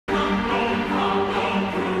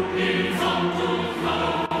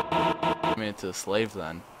into a slave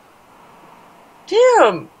then.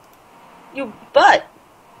 Damn! You butt!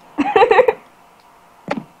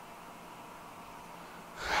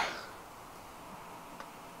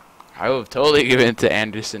 I would have totally given it to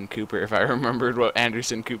Anderson Cooper if I remembered what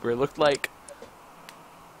Anderson Cooper looked like.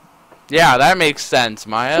 Yeah, that makes sense,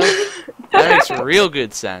 Maya. That makes real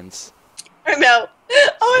good sense. I know.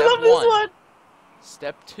 Oh, I love this one.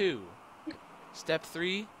 Step 2. Step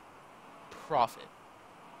 3. Profit.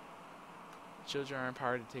 Children are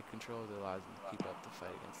empowered to take control of their lives and keep up the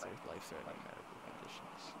fight against their life-threatening medical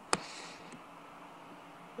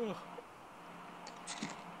conditions.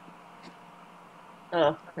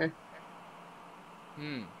 Oh. Okay.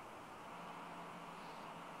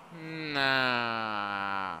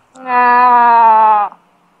 Nah. Nah.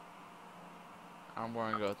 I'm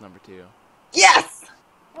going to go with number 2. Yes!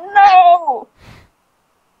 No!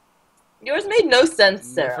 Yours made no sense,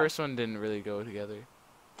 Sarah. The first one didn't really go together.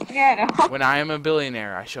 Yeah, I know. When I am a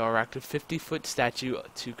billionaire, I shall erect a 50-foot statue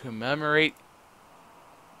to commemorate...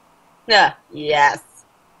 Yeah. Yes.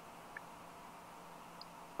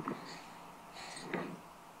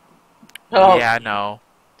 Oh. Yeah, no.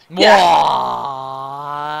 Yeah.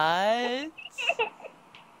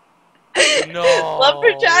 What? No.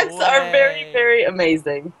 Lumberjacks are very, way. very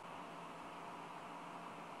amazing.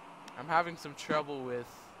 I'm having some trouble with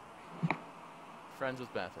friends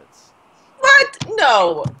with benefits. What?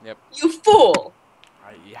 No. Yep. You fool.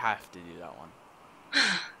 You have to do that one.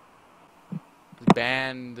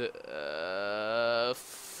 Band.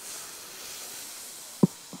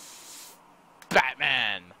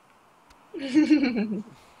 Batman.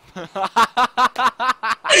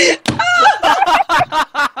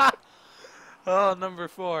 Oh, number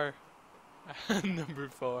 4. Number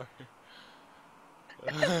 4.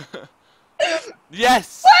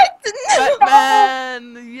 Yes! What?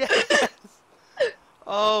 Batman! Yes!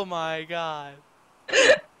 Oh my god.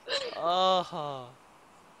 Oh.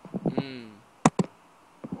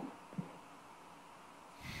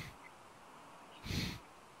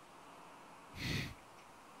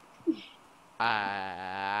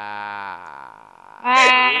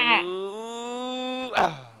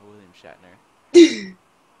 William Shatner.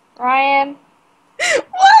 Ryan.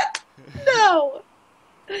 What? No.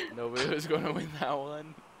 Nobody was going to win that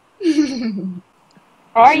one.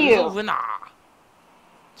 Are Who's the you? winner?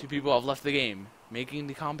 2 people have left the game, making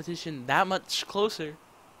the competition that much closer.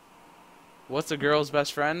 What's a girl's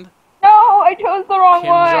best friend? No, I chose the wrong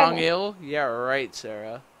Kim one. Jong-il? Yeah, right,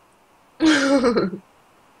 Sarah. Well,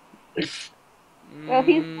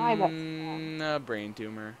 he's my best friend. A brain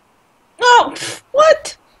tumor. Oh,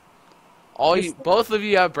 what? Both of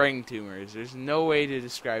you have brain tumors. There's no way to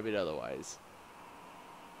describe it otherwise.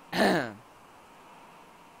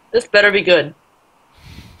 This better be good.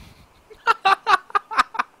 I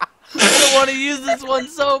don't want to use this one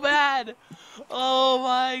so bad. Oh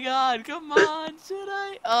my god, come on, should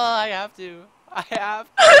I? Oh, I have to. I have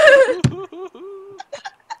to.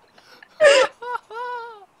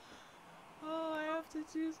 Oh, I have to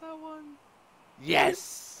choose that one.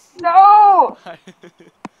 Yes! No!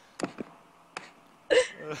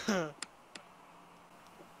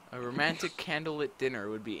 A romantic candlelit dinner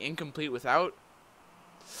would be incomplete without...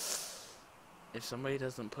 If somebody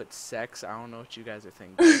doesn't put sex, I don't know what you guys are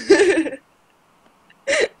thinking.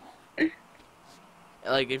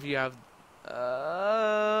 Like, if you have...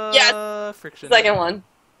 Yes! Friction. Second one.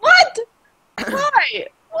 What? Why?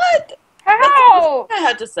 What? How? I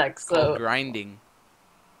had to sex, so... Called grinding.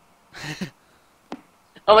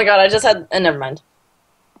 Oh my god, I just had... never mind.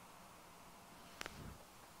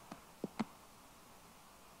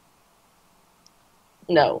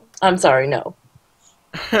 No. I'm sorry, no.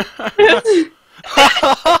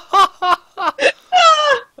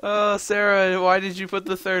 Oh, Sarah, why did you put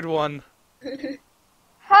the third one?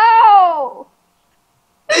 How?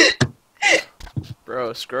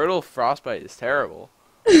 Bro, scrotal frostbite is terrible.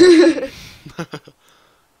 That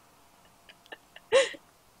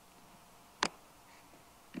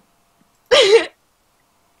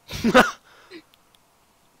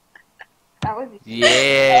was easy.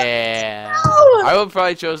 Yeah. No! I would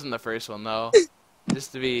probably chosen the first one though,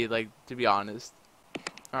 just to be honest.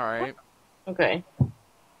 All right. Okay.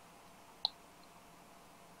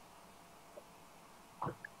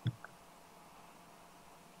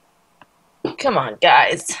 Come on,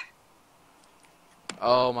 guys.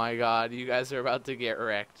 Oh my God, you guys are about to get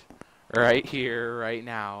wrecked, right here, right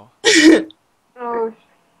now. Oh,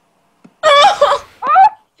 Oh!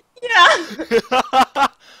 Yeah!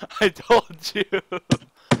 I told you.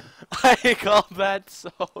 I called that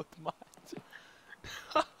so much.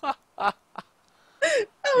 That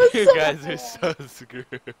was You so guys are bad. so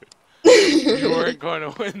screwed. You weren't going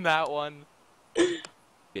to win that one.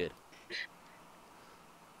 Good.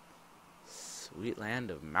 Sweet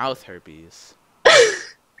land of mouth herpes.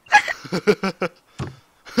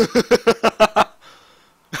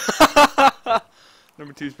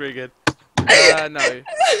 Number 2's pretty good.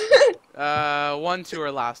 No. 1, 2,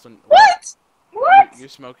 or last one. What? What? You're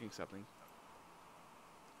smoking something.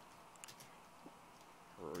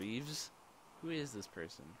 Reeves? Who is this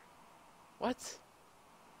person? What?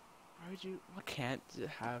 Why would you? What can't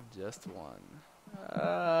have just one?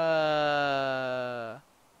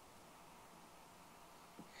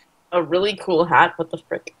 A really cool hat. What the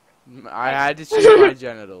frick? I had to choose my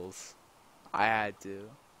genitals. I had to.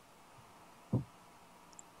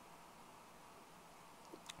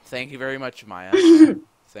 Thank you very much, Maya.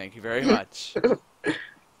 Thank you very much.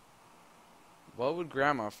 What would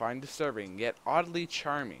Grandma find disturbing, yet oddly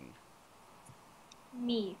charming?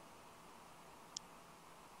 Me.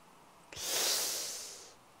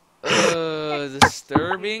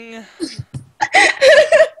 Disturbing?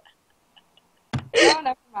 Oh,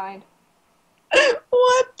 never mind.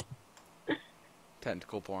 What?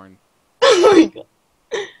 Tentacle porn. Oh my god.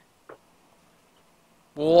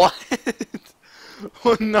 What?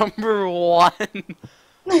 Number 1.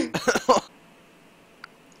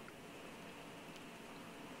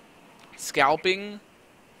 Scalping?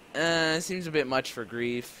 Seems a bit much for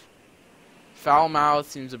grief. Foul mouth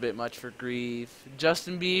seems a bit much for grief.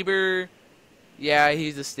 Justin Bieber? Yeah,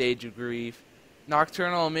 he's a stage of grief.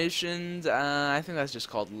 Nocturnal emissions? I think that's just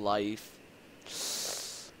called life.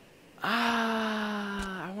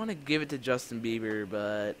 I want to give it to Justin Bieber,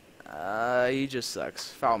 but he just sucks.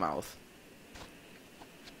 Foul mouth.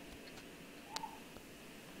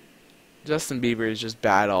 Justin Bieber is just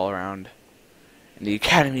bad all around. And the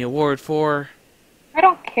Academy Award for I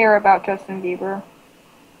don't care about Justin Bieber.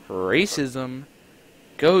 racism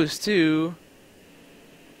goes to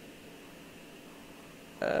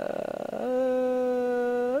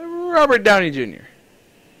Robert Downey Jr.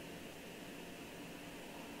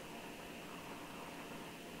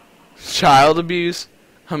 Child abuse,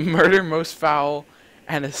 a murder most foul,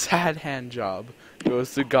 and a sad hand job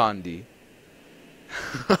goes to Gandhi.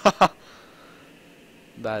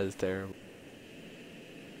 That is terrible.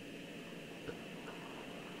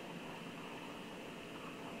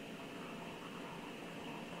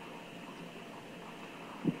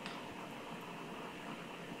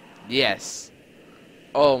 Yes.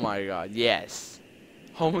 Oh my god, yes.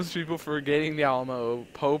 Homeless people forgetting the Alamo,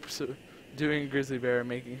 popes doing grizzly bear,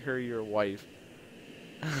 making her your wife.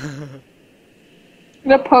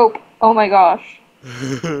 The Pope. Oh my gosh.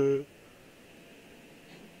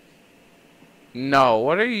 No,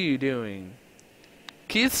 what are you doing?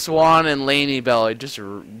 Keith Swan and Lainey Bell are just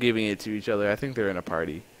giving it to each other. I think they're in a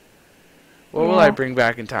party. What will I bring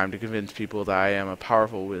back in time to convince people that I am a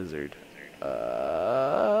powerful wizard?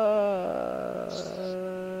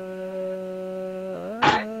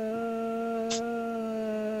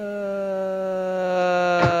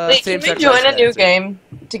 Wait, can we join a new game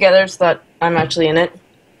together so that I'm actually in it?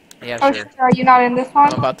 Yeah, Oh, sure. are you not in this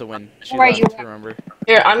one? I'm about to win. She Right, left, you- remember.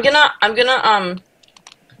 Here, I'm gonna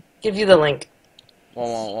give you the link.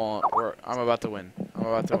 I'm about to win. I'm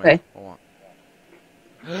about to Okay. win.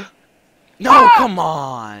 No, come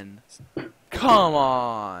on. Come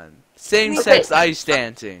on. Same-sex ice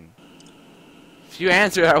dancing. If you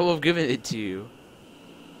answer, I will have given it to you.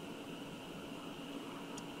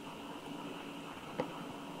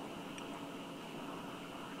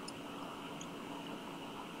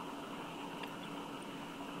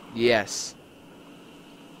 Yes.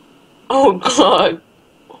 Oh god.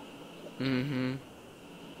 Mm-hmm.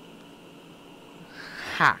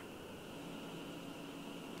 Ha.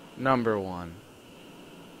 Number 1.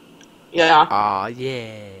 Yeah. Aw,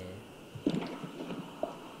 yeah.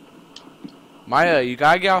 Maya, you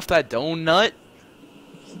gotta get off that donut.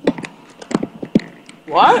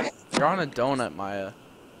 What? You're on a donut, Maya.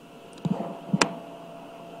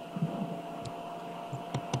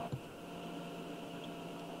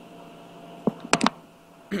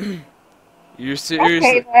 You're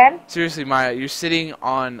seriously, Okay then. seriously, Maya. You're sitting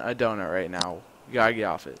on a donut right now. You gotta get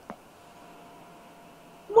off it.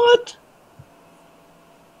 What?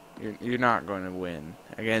 You're not going to win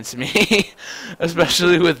against me,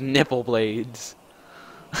 especially with nipple blades.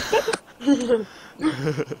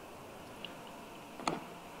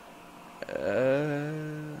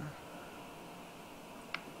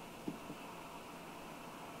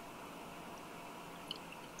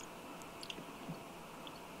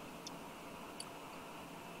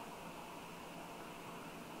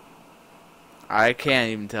 I can't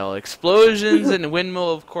even tell. Explosions and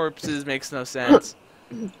windmill of corpses makes no sense.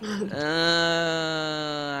 I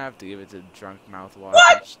have to give it to drunk mouthwash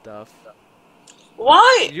and stuff.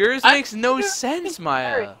 Why? Yours makes no sense,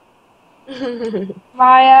 Maya.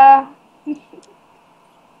 Maya.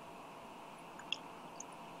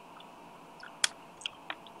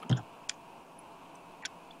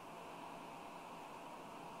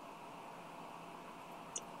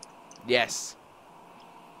 Yes.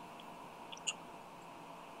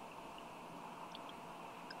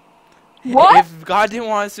 What? If God didn't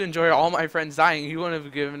want us to enjoy all my friends dying, He wouldn't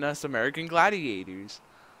have given us American Gladiators.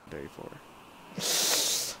 34.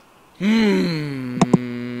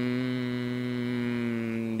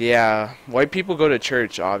 Yeah. White people go to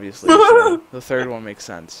church, obviously. So the third one makes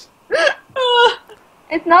sense.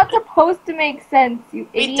 It's not supposed to make sense, you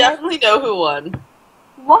We idiot. definitely know who won.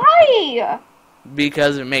 Why?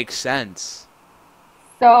 Because it makes sense.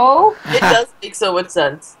 So? It does make so much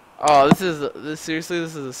sense. Oh, seriously,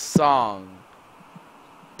 this is a song.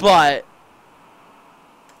 But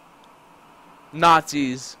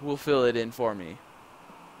Nazis will fill it in for me.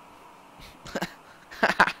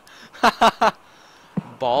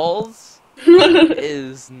 Balls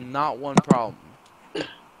is not one problem.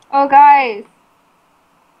 Oh, guys.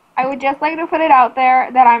 I would just like to put it out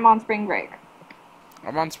there that I'm on spring break.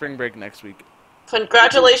 I'm on spring break next week.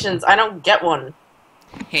 Congratulations, I don't get one.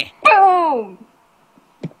 Boom!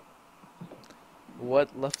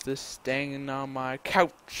 What left this staying on my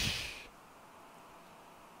couch?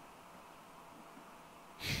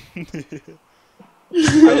 I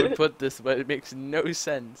would put this, but it makes no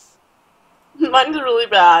sense. Mine's really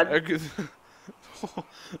bad.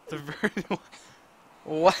 The bird.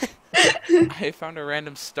 What? I found a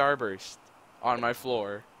random starburst on my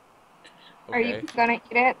floor. Okay. Are you gonna eat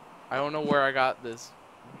it? I don't know where I got this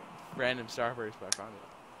random starburst, but I found it.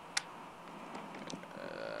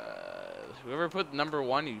 Whoever put number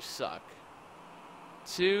 1, you suck.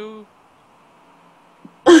 2,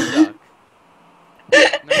 suck.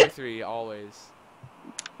 Number 3, always.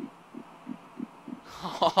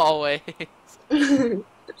 Always.